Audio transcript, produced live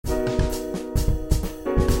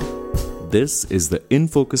This is the In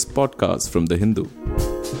Focus podcast from The Hindu.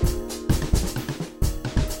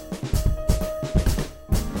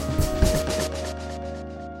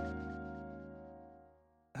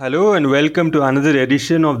 Hello and welcome to another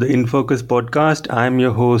edition of the In Focus podcast. I am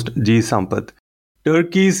your host G. Sampath.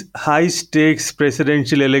 Turkey's high-stakes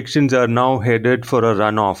presidential elections are now headed for a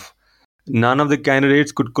runoff. None of the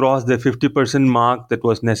candidates could cross the 50% mark that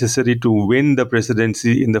was necessary to win the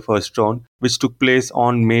presidency in the first round, which took place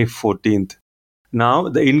on May 14th. Now,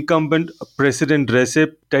 the incumbent President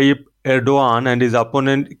Recep Tayyip Erdogan and his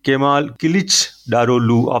opponent Kemal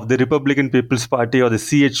Kilicdaroglu of the Republican People's Party, or the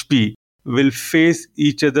CHP, will face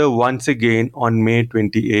each other once again on May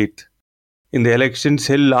 28th. In the elections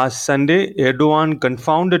held last Sunday, Erdogan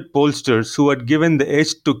confounded pollsters who had given the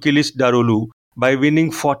edge to Kilicdaroglu by winning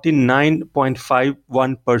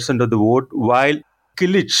 49.51% of the vote, while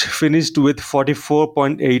Kilic finished with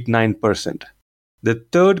 44.89%. The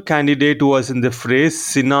third candidate was in the fray,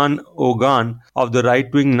 Sinan Ogan of the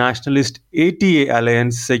right-wing nationalist ATA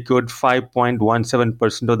alliance, secured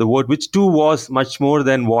 5.17% of the vote, which too was much more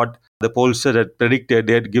than what the pollster had predicted.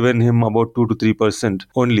 They had given him about 2 to 3%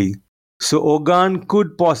 only. So Ogan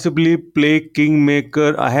could possibly play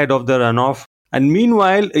kingmaker ahead of the runoff. And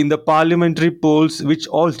meanwhile, in the parliamentary polls, which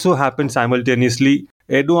also happened simultaneously,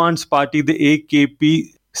 Erdogan's party, the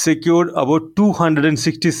AKP, secured about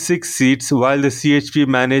 266 seats, while the CHP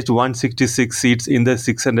managed 166 seats in the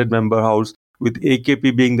 600-member house, with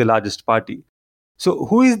AKP being the largest party. So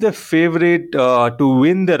who is the favorite to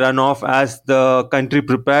win the runoff as the country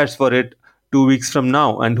prepares for it 2 weeks from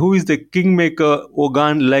now? And who is the kingmaker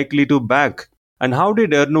Ogan likely to back? And how did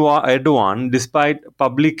Erdogan, despite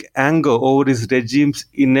public anger over his regime's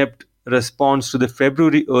inept response to the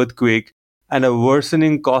February earthquake and a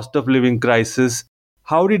worsening cost of living crisis,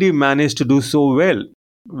 how did he manage to do so well?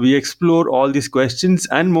 We explore all these questions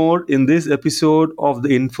and more in this episode of the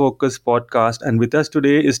In Focus podcast. And with us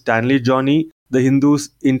today is Stanley Johnny, the Hindu's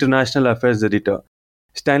international affairs editor.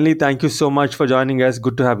 Stanley, thank you so much for joining us.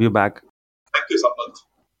 Good to have you back. Thank you, Sampath.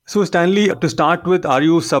 So, Stanley, to start with, are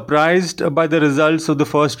you surprised by the results of the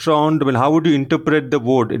first round? I mean, how would you interpret the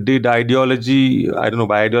vote? Did ideology, I don't know,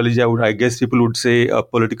 by ideology, I guess people would say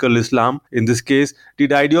political Islam in this case.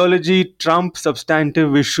 Did ideology trump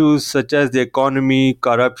substantive issues such as the economy,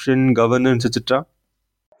 corruption, governance, etc.?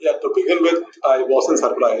 Yeah, to begin with, I wasn't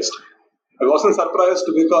surprised. I wasn't surprised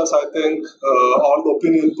because I think all the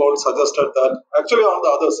opinion polls suggested that, actually on the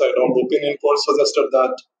other side, all the opinion polls suggested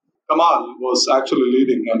that Kemal was actually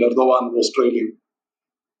leading and Erdogan was trailing.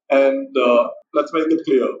 And let's make it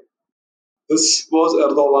clear, this was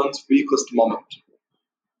Erdogan's weakest moment.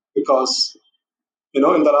 Because, in the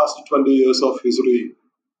last 20 years of history,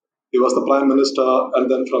 he was the prime minister, and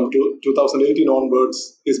then from 2018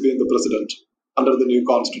 onwards, he's been the president under the new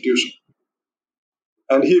constitution.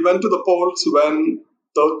 And he went to the polls when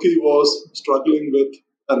Turkey was struggling with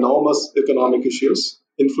enormous economic issues.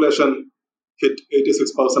 Inflation hit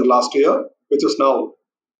 86% last year, which is now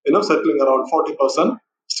settling around 40%,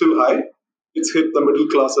 still high. It's hit the middle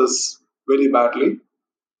classes very badly.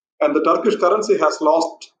 And the Turkish currency has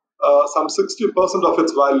lost some 60% of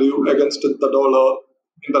its value against the dollar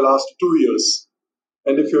in the last 2 years.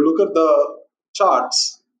 And if you look at the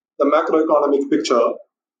charts, the macroeconomic picture,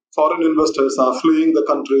 foreign investors are fleeing the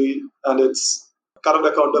country and its current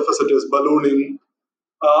account deficit is ballooning.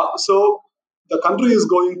 So the country is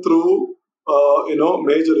going through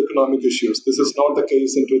major economic issues. This is not the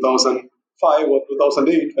case in 2005 or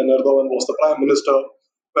 2008 when Erdogan was the prime minister,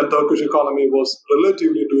 when Turkish economy was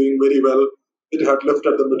relatively doing very well. It had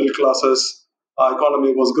lifted the middle classes,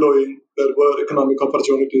 economy was growing, there were economic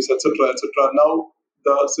opportunities, etc., etc. Now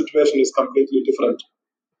the situation is completely different.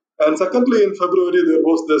 And secondly, in February, there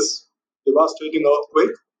was this devastating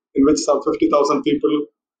earthquake in which some 50,000 people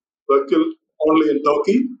were killed only in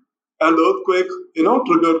Turkey. And the earthquake,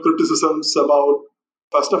 triggered criticisms about,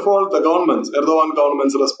 first of all, the Erdogan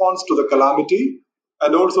government's response to the calamity,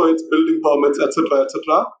 and also its building permits, etc.,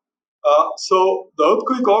 etc. So the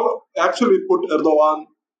earthquake actually put Erdogan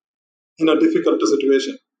in a difficult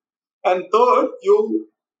situation. And third, you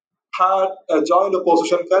had a joint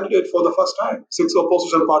opposition candidate for the first time. 6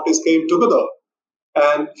 opposition parties came together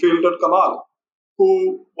and fielded Kemal,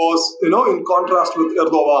 who was, in contrast with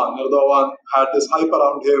Erdogan. Erdogan had this hype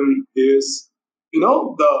around him. He is,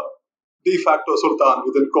 the de facto sultan,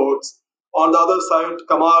 within quotes. On the other side,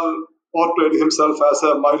 Kemal portrayed himself as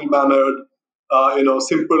a mild-mannered,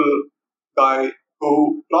 simple guy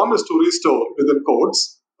who promised to restore, within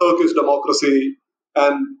quotes, Turkish democracy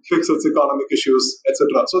and fix its economic issues,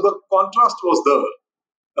 etc. So the contrast was there.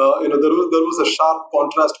 There was a sharp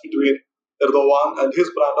contrast between Erdogan and his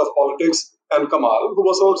brand of politics, and Kemal, who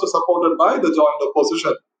was also supported by the joint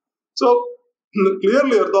opposition. So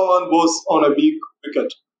clearly Erdogan was on a weak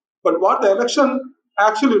wicket. But what the election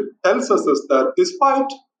actually tells us is that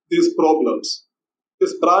despite these problems,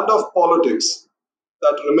 this brand of politics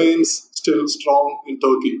that remains still strong in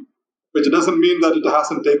Turkey, which doesn't mean that it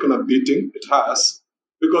hasn't taken a beating. It has.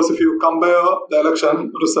 Because if you compare the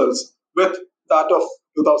election results with that of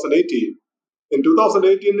 2018, in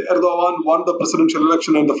 2018, Erdogan won the presidential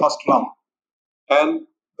election in the first round. And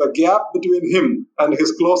the gap between him and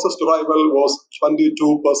his closest rival was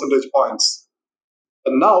 22 percentage points.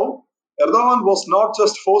 And now, Erdogan was not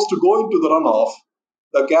just forced to go into the runoff,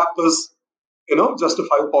 the gap is, just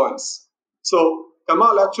 5 points. So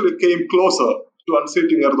Kemal actually came closer to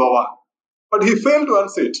unseating Erdogan. But he failed to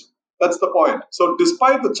unseat. That's the point. So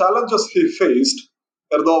despite the challenges he faced,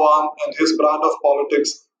 Erdogan and his brand of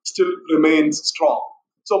politics still remains strong.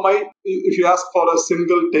 So if you ask for a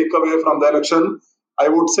single takeaway from the election, I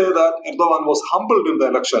would say that Erdogan was humbled in the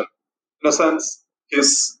election. In a sense,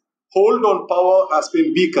 his hold on power has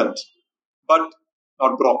been weakened, but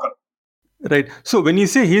not broken. Right. So when you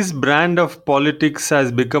say his brand of politics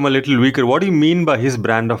has become a little weaker, what do you mean by his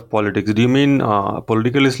brand of politics? Do you mean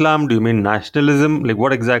political Islam? Do you mean nationalism? Like,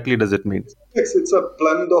 what exactly does it mean? It's a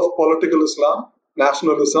blend of political Islam,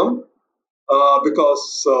 nationalism,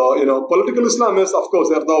 because political Islam is, of course,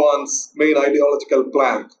 Erdogan's main ideological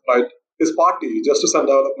plank, right? His party, Justice and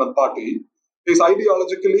Development Party, is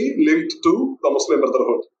ideologically linked to the Muslim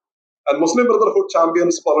Brotherhood, and Muslim Brotherhood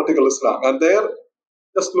champions political Islam, and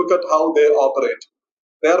just look at how they operate.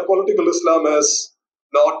 Their political Islam is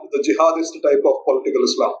not the jihadist type of political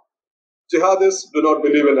Islam. Jihadists do not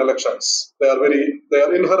believe in elections. They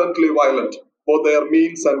are inherently violent. Both their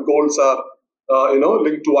means and goals are,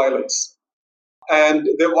 linked to violence. And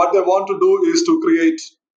what they want to do is to create,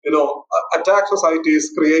 attack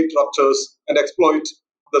societies, create ruptures, and exploit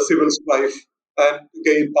the civil strife and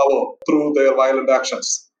gain power through their violent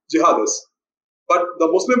actions. Jihadists. But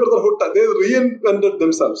the Muslim Brotherhood, they reinvented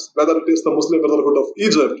themselves, whether it is the Muslim Brotherhood of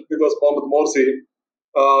Egypt, because Mohamed Morsi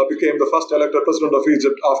became the first elected president of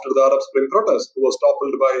Egypt after the Arab Spring protest, who was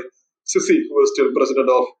toppled by Sisi, who is still president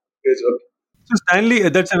of Egypt. So Stanley,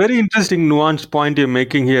 that's a very interesting nuanced point you're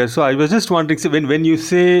making here. So I was just wondering, so when you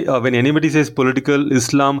say, when anybody says political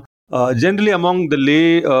Islam, generally among the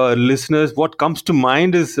lay listeners, what comes to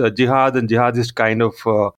mind is jihad and jihadist kind of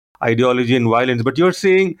ideology and violence. But you're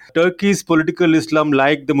saying Turkey's political Islam,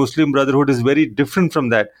 like the Muslim Brotherhood, is very different from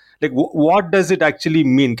that. Like, what does it actually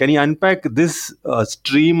mean? Can you unpack this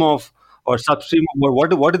stream of or substream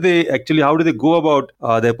of what do they actually? How do they go about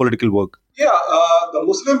their political work? Yeah, the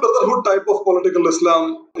Muslim Brotherhood type of political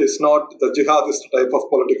Islam is not the jihadist type of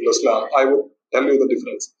political Islam. I would tell you the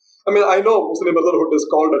difference. I mean, I know Muslim Brotherhood is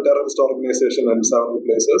called a terrorist organization in several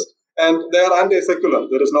places, and they are anti-secular.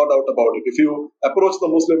 There is no doubt about it. If you approach the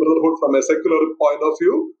Muslim Brotherhood from a secular point of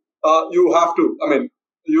view, you have to,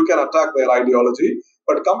 you can attack their ideology.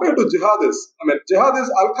 But compared to jihadists,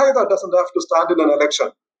 Al-Qaeda doesn't have to stand in an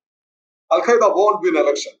election. Al-Qaeda won't win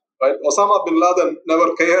election, right? Osama bin Laden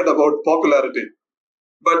never cared about popularity.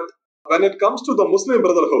 But when it comes to the Muslim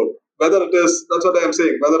Brotherhood, that's what I am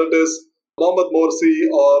saying, whether it is Mohamed Morsi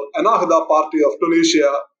or Ennahda Party of Tunisia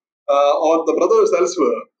or the brothers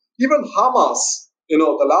elsewhere, even Hamas,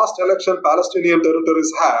 the last election Palestinian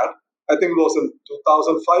territories had, I think it was in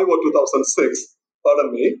 2005 or 2006,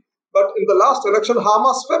 pardon me. But in the last election,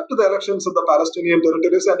 Hamas swept the elections in the Palestinian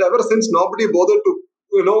territories, and ever since nobody bothered to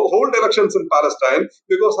hold elections in Palestine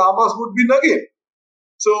because Hamas would win again.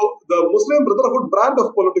 So the Muslim Brotherhood brand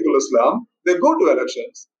of political Islam, they go to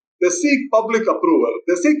elections, they seek public approval,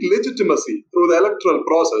 they seek legitimacy through the electoral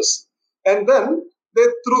process, and then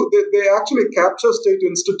they actually capture state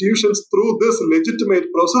institutions through this legitimate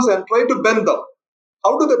process and try to bend them.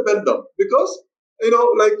 How do they bend them? Because,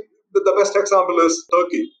 like the best example is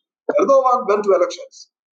Turkey. Erdogan went to elections.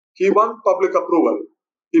 He won public approval.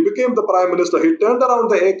 He became the prime minister. He turned around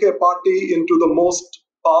the AK party into the most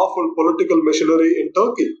powerful political machinery in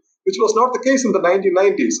Turkey, which was not the case in the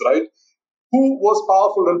 1990s, right? Who was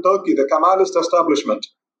powerful in Turkey? The Kemalist establishment.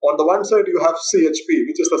 On the one side, you have CHP,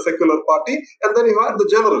 which is the secular party, and then you have the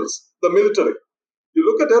generals, the military. You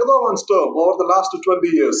look at Erdogan's term over the last 20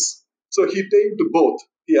 years. So he tamed both.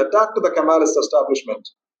 He attacked the Kemalist establishment.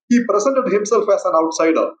 He presented himself as an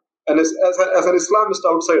outsider and as an Islamist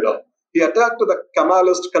outsider. He attacked the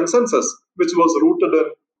Kemalist consensus, which was rooted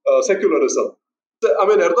in secularism.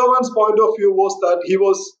 Erdogan's point of view was that he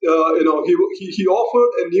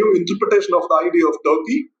offered a new interpretation of the idea of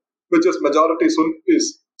Turkey, which is majority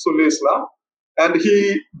Sunni Islam, And he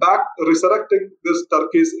backed resurrecting this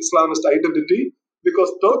Turkey's Islamist identity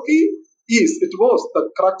because Turkey it was the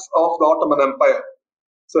crux of the Ottoman Empire.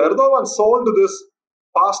 So Erdogan sold this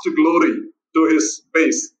past glory to his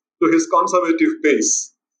base, to his conservative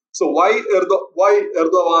base. So why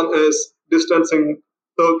Erdogan is distancing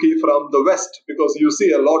Turkey from the West? Because you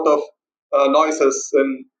see a lot of noises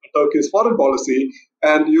in Turkey's foreign policy,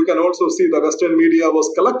 and you can also see the Western media was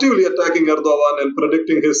collectively attacking Erdogan and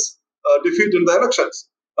predicting his defeat in the elections.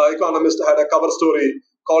 Economist had a cover story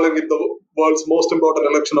calling it the world's most important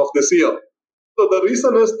election of this year. So the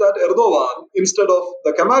reason is that Erdogan, instead of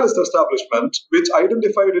the Kemalist establishment, which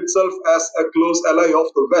identified itself as a close ally of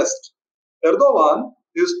the West, Erdogan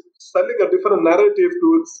is selling a different narrative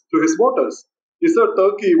to his voters. He said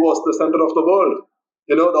Turkey was the center of the world.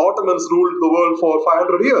 The Ottomans ruled the world for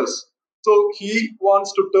 500 years. So he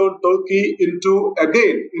wants to turn Turkey into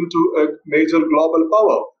a major global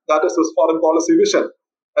power. That is his foreign policy vision.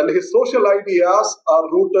 And his social ideas are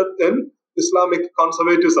rooted in Islamic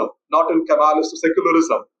conservatism, not in Kemalist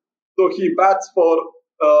secularism. So he bats for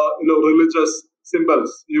religious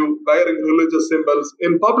symbols, wearing religious symbols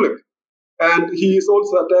in public. And he is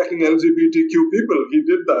also attacking LGBTQ people. He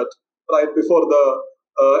did that right before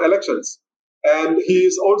the elections. And he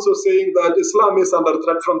is also saying that Islam is under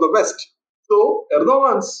threat from the West. So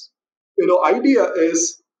Erdogan's idea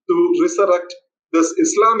is to resurrect this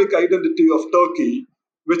Islamic identity of Turkey,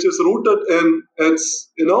 which is rooted in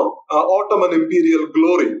its Ottoman imperial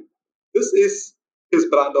glory. This is his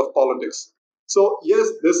brand of politics. So yes,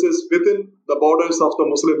 this is within the borders of the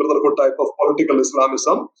Muslim Brotherhood type of political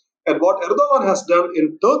Islamism. And what Erdogan has done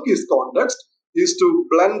in Turkey's context is to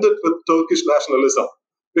blend it with Turkish nationalism.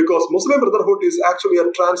 Because Muslim Brotherhood is actually a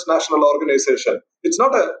transnational organization. It's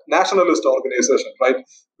not a nationalist organization, right?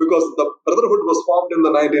 Because the Brotherhood was formed in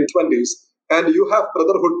the 1920s, and you have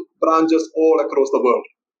Brotherhood branches all across the world.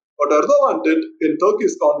 What Erdogan did in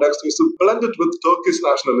Turkey's context is to blend it with Turkish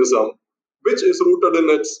nationalism, which is rooted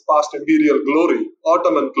in its past imperial glory,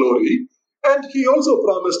 Ottoman glory. And he also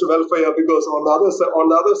promised welfare because on the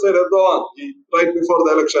other side, Erdogan, right before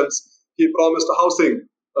the elections, he promised housing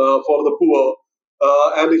for the poor.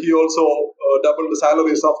 And he also doubled the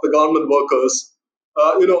salaries of the government workers.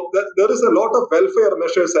 There is a lot of welfare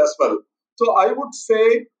measures as well. So I would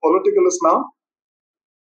say political Islam,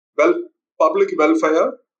 public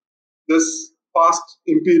welfare, this past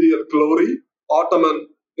imperial glory, Ottoman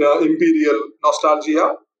imperial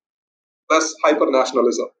nostalgia, plus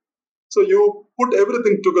hyper-nationalism. So you put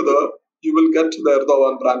everything together, you will get the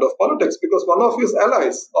Erdogan brand of politics, because one of his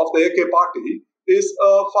allies of the AK party is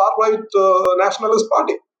a far-right nationalist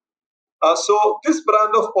party. So this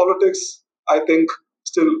brand of politics, I think,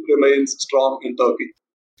 still remains strong in Turkey.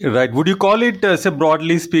 Right. Would you call it, say,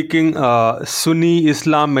 broadly speaking, Sunni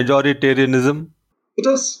Islam majoritarianism? It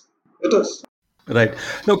is. It is. Right.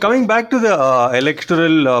 Now, coming back to the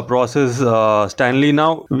electoral process, Stanley.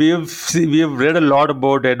 Now we have read a lot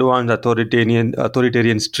about Erdogan's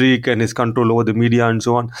authoritarian streak and his control over the media and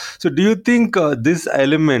so on. So, do you think this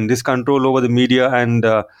element, this control over the media and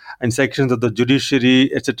sections of the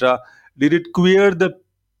judiciary, etc., did it queer the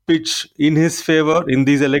pitch in his favor in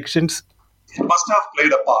these elections? It must have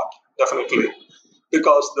played a part, definitely,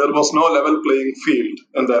 because there was no level playing field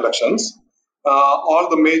in the elections. All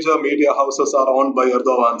the major media houses are owned by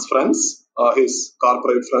Erdogan's friends, his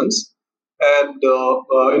corporate friends. And,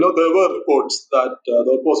 there were reports that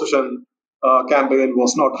the opposition campaign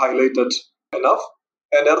was not highlighted enough.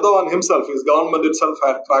 And Erdogan himself, his government itself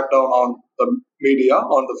had cracked down on the media,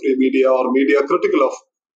 on the free media or media critical of,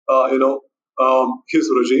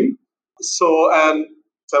 his regime. So, and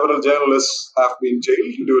several journalists have been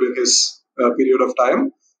jailed during his period of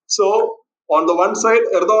time. So, on the one side,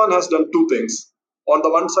 Erdogan has done two things. On the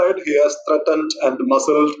one side, he has threatened and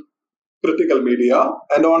muzzled critical media,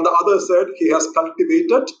 and on the other side, he has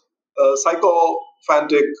cultivated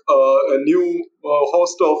sycophantic, a new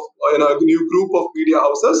host of, a new group of media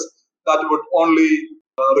houses that would only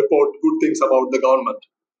report good things about the government.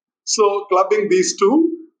 So, clubbing these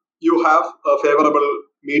two, you have a favorable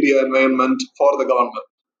media environment for the government,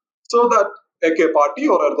 so that AK party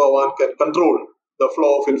or Erdogan can control the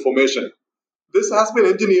flow of information. This has been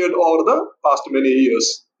engineered over the past many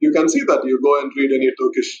years. You can see that you go and read any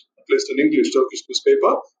Turkish, at least in English, Turkish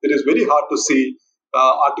newspaper. It is very hard to see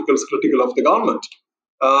articles critical of the government.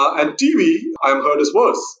 And TV, I am heard, is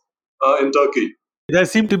worse in Turkey. There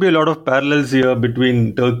seem to be a lot of parallels here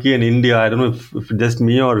between Turkey and India. I don't know if just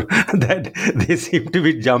me or that they seem to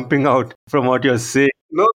be jumping out from what you're saying.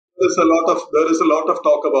 No, there is a lot of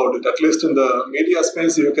talk about it. At least in the media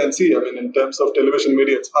space, you can see. I mean, in terms of television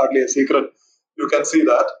media, it's hardly a secret. You can see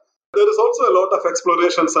that. There is also a lot of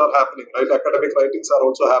explorations are happening, right? Academic writings are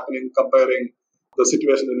also happening, comparing the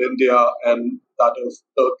situation in India and that of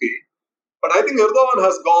Turkey. But I think Erdogan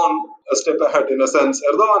has gone a step ahead in a sense.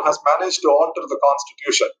 Erdogan has managed to alter the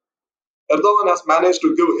constitution. Erdogan has managed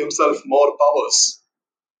to give himself more powers,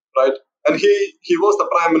 right? And he was the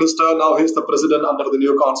prime minister, now he's the president under the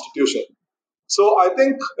new constitution. So I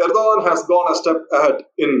think Erdogan has gone a step ahead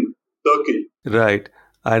in Turkey. Right.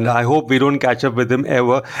 And I hope we don't catch up with him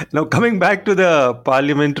ever. Now, coming back to the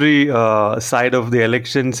parliamentary side of the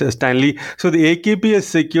elections, Stanley. So the AKP has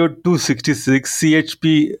secured 266,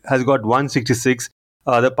 CHP has got 166.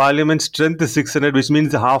 The parliament strength is 600, which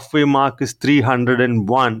means the halfway mark is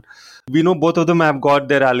 301. We know both of them have got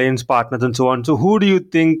their alliance partners and so on. So who do you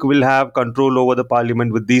think will have control over the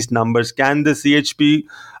parliament with these numbers? Can the CHP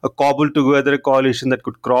cobble together a coalition that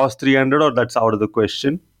could cross 300, or that's out of the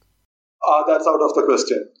question? That's out of the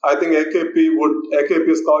question. I think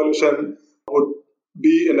AKP's coalition would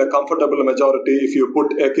be in a comfortable majority if you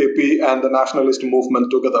put AKP and the nationalist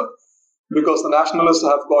movement together, because the nationalists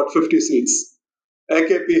have got 50 seats.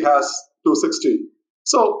 AKP has 260.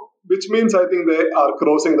 So, which means I think they are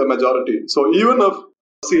crossing the majority. So even if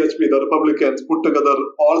CHP, the Republicans, put together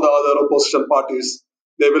all the other opposition parties,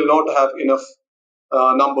 they will not have enough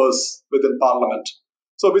numbers within parliament.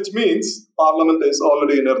 So, which means parliament is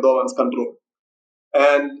already in Erdogan's control.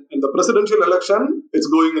 And in the presidential election, it's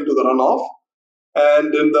going into the runoff.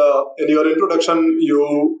 And in your introduction,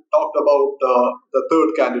 you talked about the third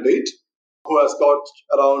candidate who has got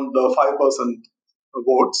around 5%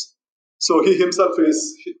 votes. So he himself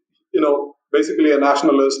is, basically a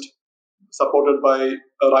nationalist supported by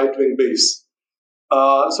a right-wing base.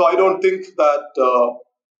 So I don't think that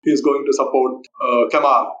he's going to support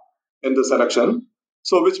Kemal in this election.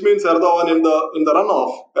 So which means Erdogan in the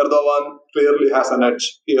runoff, Erdogan clearly has an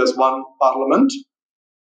edge. He has won parliament.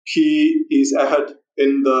 He is ahead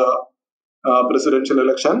in the presidential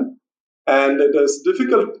election. And it is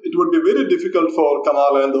difficult. It would be very difficult for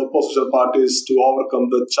Kemal and the opposition parties to overcome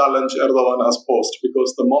the challenge Erdogan has posed,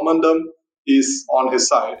 because the momentum is on his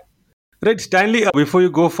side. Right, Stanley, before you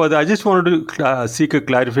go further, I just wanted to seek a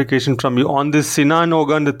clarification from you on this Sinan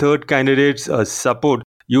Ogan, the third candidate's support.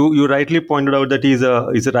 You rightly pointed out that he's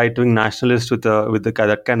a right-wing nationalist with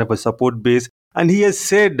that kind of a support base. And he has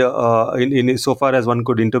said, in so far as one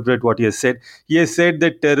could interpret what he has said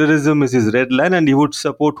that terrorism is his red line and he would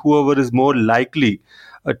support whoever is more likely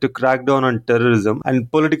to crack down on terrorism. And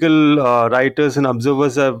political writers and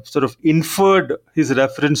observers have sort of inferred his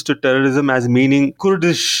reference to terrorism as meaning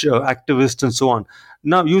Kurdish activists and so on.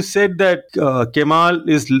 Now, you said that Kemal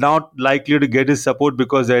is not likely to get his support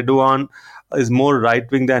because Erdogan is more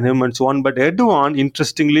right-wing than him and so on. But Erdogan,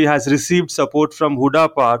 interestingly, has received support from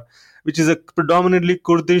Hudapar, which is a predominantly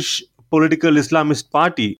Kurdish political Islamist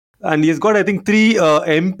party. And he has got, I think, 3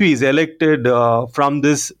 MPs elected from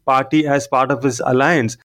this party as part of his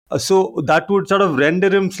alliance. So that would sort of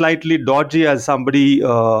render him slightly dodgy as somebody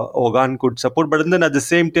Ogan could support. But then at the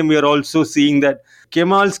same time, we are also seeing that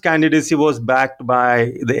Kemal's candidacy was backed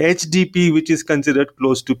by the HDP, which is considered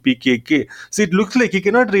close to PKK. So it looks like he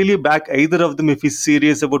cannot really back either of them if he's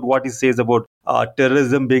serious about what he says about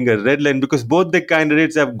terrorism being a red line, because both the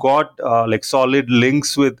candidates have got like solid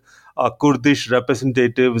links with Kurdish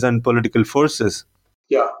representatives and political forces.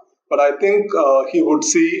 Yeah, but I think he would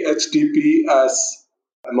see HDP as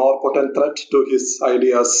a more potent threat to his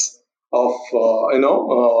ideas of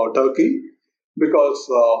Turkey, because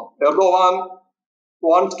Erdogan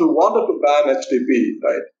wanted to ban HDP,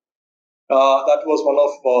 right? That was one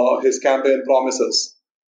of his campaign promises,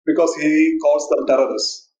 because he calls them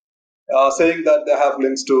terrorists, saying that they have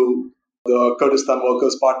links to the Kurdistan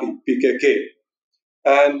Workers' Party (PKK).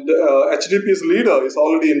 And HDP's leader is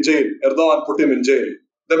already in jail. Erdogan put him in jail.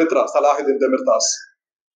 Demirtas, Salahuddin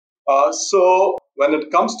Demirtas. So when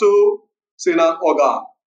it comes to Sinan Ogan,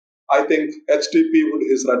 I think HDP would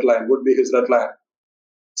be his red line.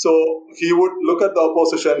 So he would look at the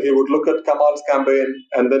opposition, he would look at Kemal's campaign,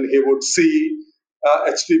 and then he would see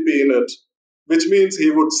HDP in it, which means he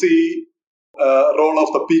would see role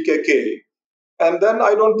of the PKK. And then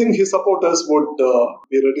I don't think his supporters would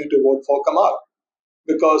be ready to vote for Kemal,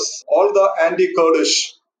 because all the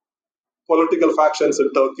anti-Kurdish political factions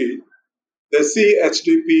in Turkey, they see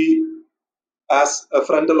HDP as a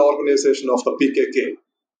frontal organization of the PKK.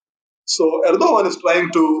 So Erdogan is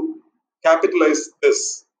trying to capitalize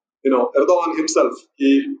this. Erdogan himself,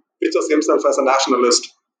 he pictures himself as a nationalist.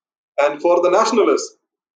 And for the nationalists,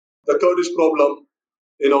 the Kurdish problem,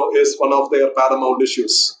 is one of their paramount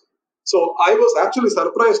issues. So I was actually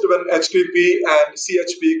surprised when HDP and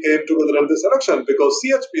CHP came together in this election, because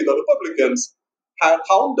CHP, the Republicans, had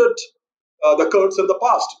hounded the Kurds in the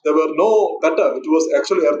past. They were no better. It was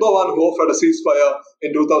actually Erdogan who offered a ceasefire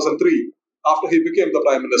in 2003 after he became the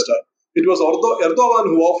prime minister. It was Erdogan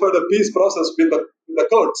who offered a peace process with the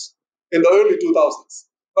Kurds in the early 2000s.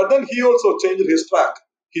 But then he also changed his track.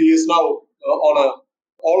 He is now on a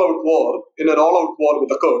an all-out war with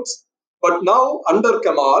the Kurds. But now, under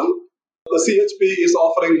Kemal, the CHP is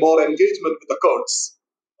offering more engagement with the Kurds,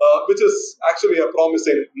 which is actually a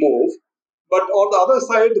promising move. But on the other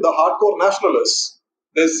side, the hardcore nationalists,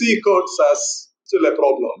 they see Kurds as still a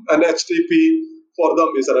problem, and HDP for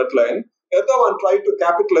them is a red line. Erdogan tried to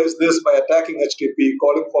capitalize this by attacking HDP,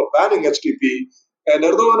 calling for banning HDP, and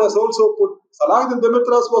Erdogan has also put Salahuddin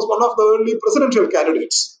Demirtas was one of the early presidential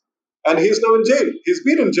candidates, and he's now in jail. He's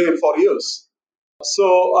been in jail for years. So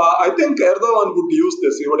I think Erdogan would use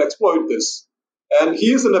this. He would exploit this, and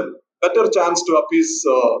he is in a better chance to appease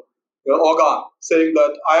Ogan, saying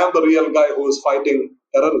that I am the real guy who is fighting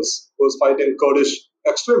terrorists, who is fighting Kurdish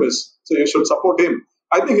extremists. So you should support him.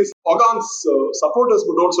 I think Ogan's supporters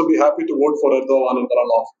would also be happy to vote for Erdogan in the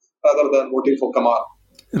runoff rather than voting for Kemal.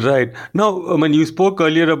 Right. Now, when you spoke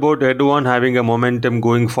earlier about Erdogan having a momentum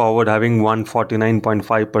going forward, having won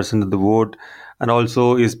 49.5% of the vote, and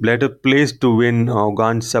also is better placed to win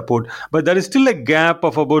Ogan's support. But there is still a gap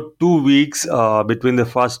of about 2 weeks between the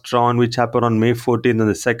first round, which happened on May 14th, and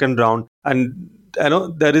the second round. And I know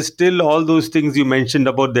there is still all those things you mentioned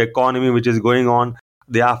about the economy, which is going on,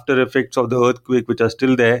 the after effects of the earthquake, which are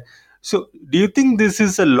still there. So, do you think this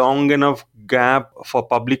is a long enough gap for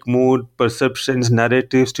public mood, perceptions,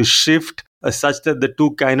 narratives to shift such that the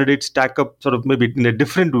two candidates stack up sort of maybe in a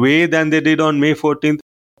different way than they did on May 14th?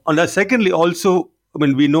 And secondly, also, I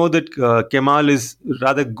mean, we know that Kemal is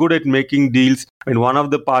rather good at making deals. I mean, one of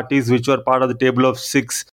the parties which were part of the table of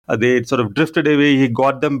six, they sort of drifted away. He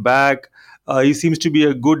got them back. He seems to be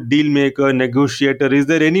a good deal maker, negotiator. Is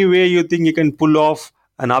there any way you think he can pull off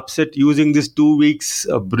an upset using this 2 weeks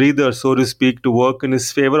breather, so to speak, to work in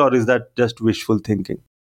his favor, or is that just wishful thinking?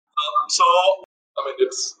 So, I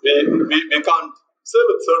mean, we can't say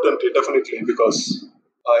with certainty, definitely, because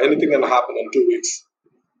anything can happen in 2 weeks.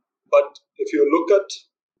 But if you look at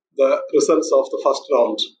the results of the first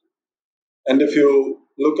round, and if you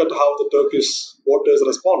look at how the Turkish voters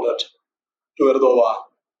responded to Erdogan,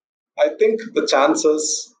 I think the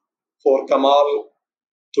chances for Kemal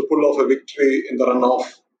to pull off a victory in the runoff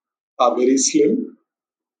are very slim.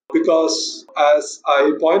 Because, as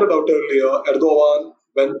I pointed out earlier, Erdogan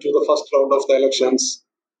went to the first round of the elections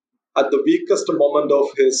at the weakest moment of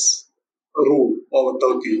his rule over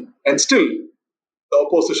Turkey. And still, the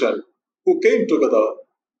opposition, who came together,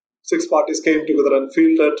 six parties came together and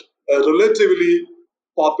fielded a relatively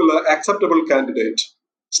popular, acceptable candidate.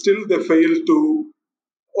 Still, they failed to,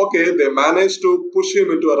 they managed to push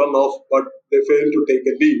him into a runoff, but they failed to take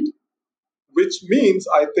a lead. Which means,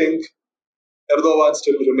 I think, Erdogan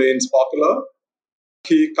still remains popular.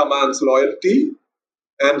 He commands loyalty,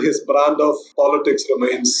 and his brand of politics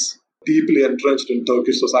remains deeply entrenched in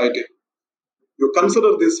Turkish society. You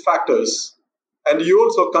consider these factors, and you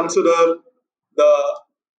also consider the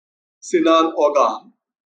Sinan Ogan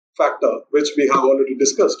factor, which we have already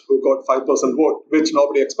discussed, who got 5% vote, which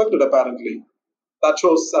nobody expected apparently. That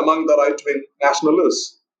shows among the right-wing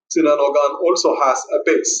nationalists, Sinan Ogan also has a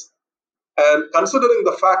base. And considering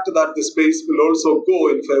the fact that this base will also go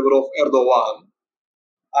in favor of Erdogan,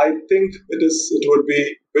 I think it would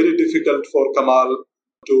be very difficult for Kemal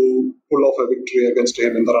to pull off a victory against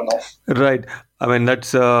him in the runoff. Right. I mean,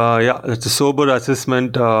 that's a sober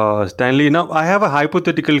assessment, Stanley. Now, I have a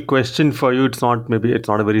hypothetical question for you. It's not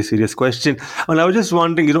a very serious question. And I was just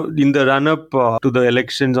wondering, in the run-up to the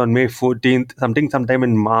elections on May 14th, sometime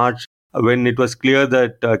in March, when it was clear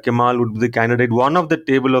that Kemal would be the candidate, one of the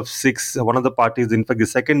table of six, one of the parties, in fact, the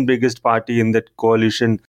second biggest party in that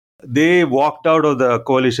coalition, they walked out of the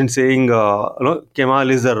coalition saying, Kemal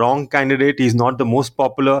is the wrong candidate. He's not the most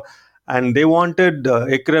popular. And they wanted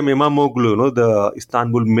Ekrem İmamoğlu, the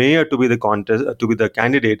Istanbul mayor, to be the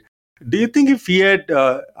candidate. Do you think if he had,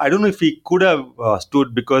 I don't know if he could have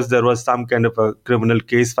stood because there was some kind of a criminal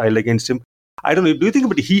case filed against him. I don't know. Do you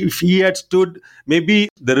think if he had stood, maybe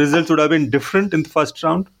the results would have been different in the first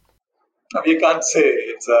round? We can't say.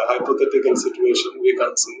 It's a hypothetical situation. We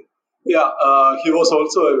can't say. Yeah, he was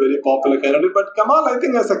also a very popular candidate. But Kemal, I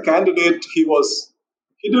think, as a candidate, he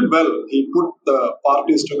did well. He put the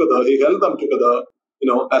parties together. He held them together.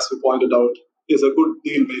 As we pointed out, he's a good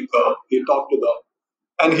deal maker. He talked to them,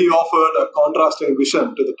 and he offered a contrasting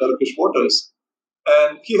vision to the Turkish voters.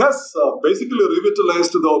 And he has basically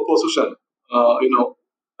revitalized the opposition.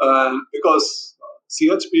 Because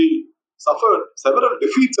CHP suffered several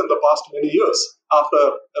defeats in the past many years after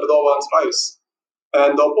Erdogan's rise.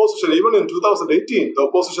 And the opposition, even in 2018, the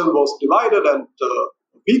opposition was divided and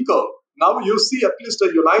weaker. Now you see at least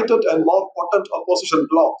a united and more potent opposition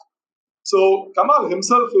bloc. So Kemal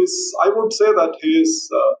himself is, I would say that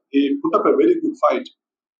he put up a very good fight.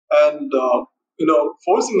 And,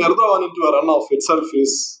 forcing Erdogan into a runoff itself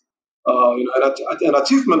is an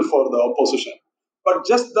achievement for the opposition. But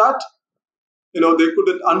just that, they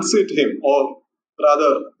couldn't unseat him, or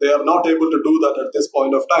rather, they are not able to do that at this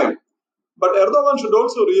point of time. But Erdogan should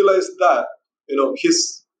also realize that,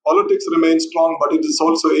 his politics remain strong, but it is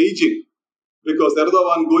also aging. Because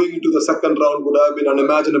Erdogan going into the second round would have been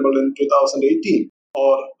unimaginable in 2018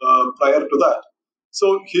 or prior to that.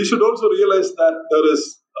 So he should also realize that there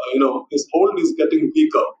is, his hold is getting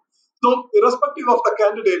weaker. So irrespective of the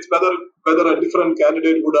candidates, whether a different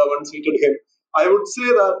candidate would have unseated him, I would say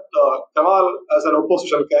that Kemal, as an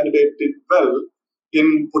opposition candidate, did well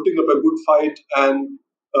in putting up a good fight and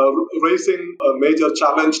raising a major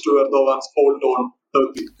challenge to Erdogan's hold on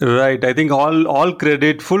Turkey. Right. I think all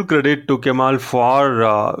credit, full credit to Kemal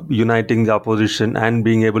for uniting the opposition and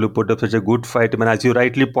being able to put up such a good fight. I mean, as you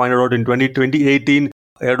rightly pointed out, in 2018,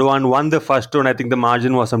 Erdogan won the first round. I think the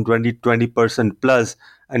margin was some 20% plus.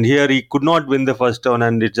 And here he could not win the first round,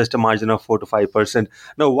 and it's just a margin of 4 to 5%.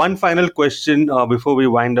 Now, one final question before we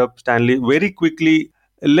wind up, Stanley. Very quickly,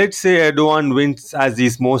 let's say Erdogan wins, as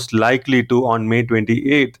he's most likely to, on May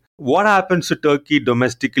 28th. What happens to Turkey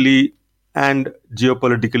domestically and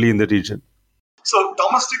geopolitically in the region? So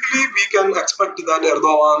domestically, we can expect that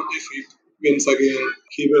Erdogan, if he wins again,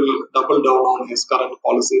 he will double down on his current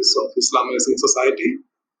policies of Islamizing society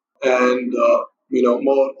and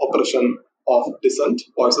more oppression of dissent,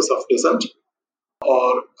 voices of dissent,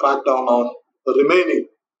 or crack down on the remaining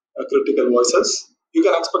critical voices. You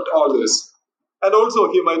can expect all this. And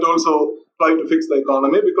also, he might also try to fix the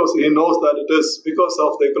economy because he knows that it is because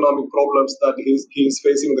of the economic problems that he is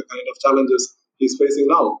facing the kind of challenges he's facing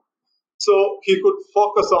now. So he could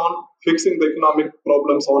focus on fixing the economic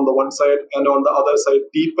problems on the one side, and on the other side,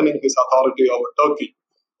 deepening his authority over Turkey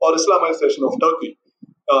or Islamization of Turkey.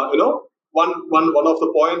 One of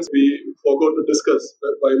the points we forgot to discuss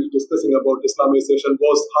while discussing about Islamization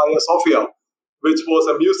was Hagia Sophia, which was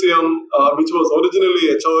a museum, which was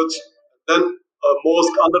originally a church, then a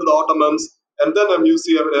mosque under the Ottomans, and then a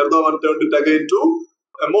museum. Erdogan turned it again to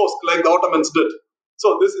a mosque like the Ottomans did.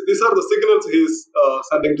 So these are the signals he is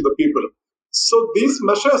sending to the people. So these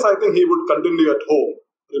measures, I think he would continue at home.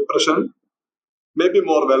 Repression, maybe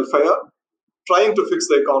more welfare, trying to fix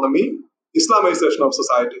the economy, Islamization of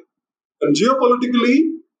society. And geopolitically,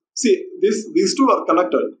 see, these two are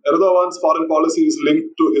connected. Erdogan's foreign policy is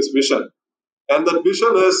linked to his vision. And that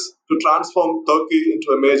vision is to transform Turkey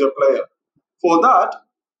into a major player. For that,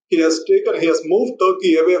 he has moved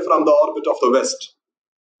Turkey away from the orbit of the West,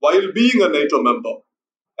 while being a NATO member,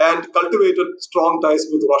 and cultivated strong ties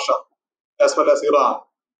with Russia, as well as Iran.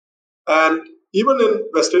 And even in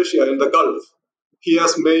West Asia, in the Gulf, he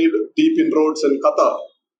has made deep inroads in Qatar.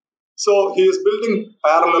 So he is building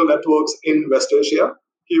parallel networks in West Asia.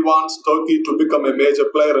 He wants Turkey to become a major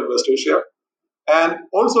player in West Asia. And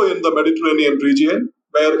also in the Mediterranean region,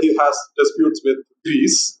 where he has disputes with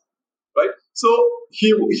Greece, right? So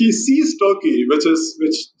he sees Turkey,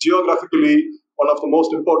 which geographically one of the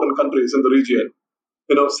most important countries in the region,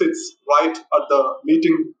 sits right at the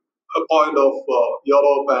meeting point of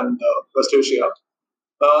Europe and West Asia.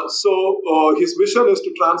 So his vision is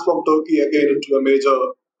to transform Turkey again into a major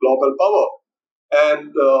global power.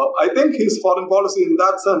 And I think his foreign policy, in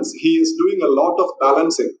that sense, he is doing a lot of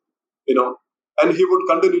balancing, and he would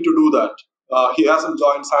continue to do that. He hasn't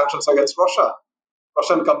joined sanctions against Russia.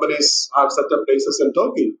 Russian companies have set up bases in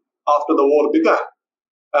Turkey after the war began,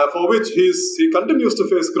 for which he continues to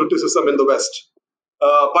face criticism in the West.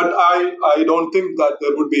 But I don't think that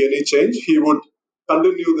there would be any change. He would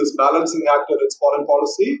continue this balancing act in its foreign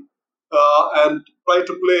policy and try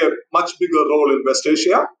to play a much bigger role in West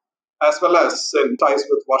Asia, as well as in ties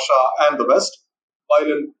with Russia and the West. While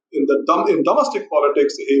in domestic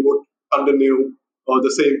politics, he would continue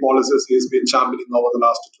the same policies he has been championing over the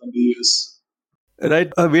last 20 years.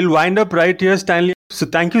 Right. We'll wind up right here, Stanley. So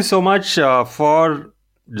thank you so much for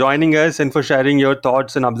joining us and for sharing your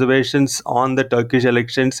thoughts and observations on the Turkish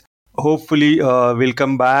elections. Hopefully, we'll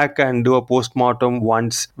come back and do a post-mortem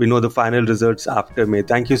once we know the final results after May.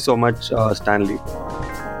 Thank you so much, Stanley.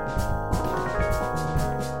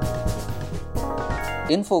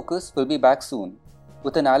 In Focus will be back soon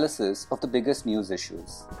with analysis of the biggest news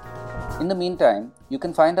issues. In the meantime, you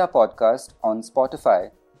can find our podcast on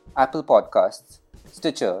Spotify, Apple Podcasts,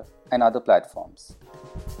 Stitcher, and other platforms.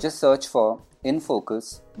 Just search for In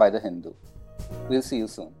Focus by The Hindu. We'll see you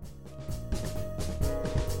soon.